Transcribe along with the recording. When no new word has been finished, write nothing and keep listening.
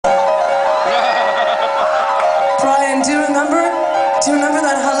And do you remember? Do you remember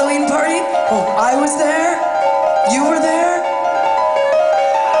that Halloween party? Oh, I was there. You were there.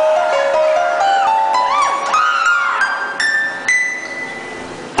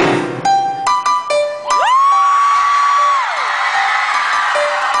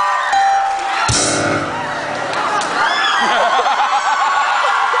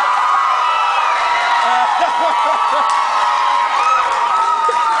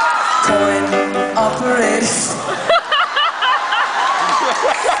 Coin operated.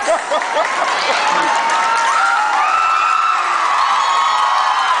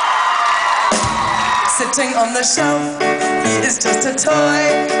 Sitting on the shelf, he is just a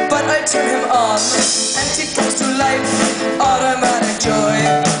toy, but I turn him on, and he comes to life. Automatic joy,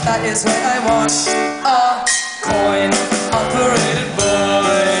 that is what I want. A coin-operated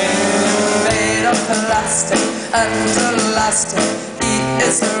boy, made of plastic and elastic. He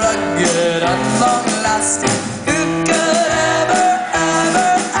is rugged and long-lasting. Who could ever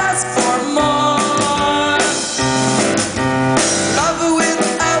ask for more? Love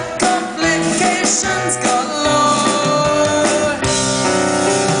without complications galore.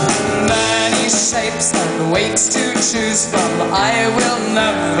 Many shapes and weights to choose from. I will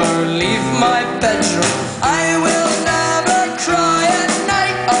never leave my bedroom. I will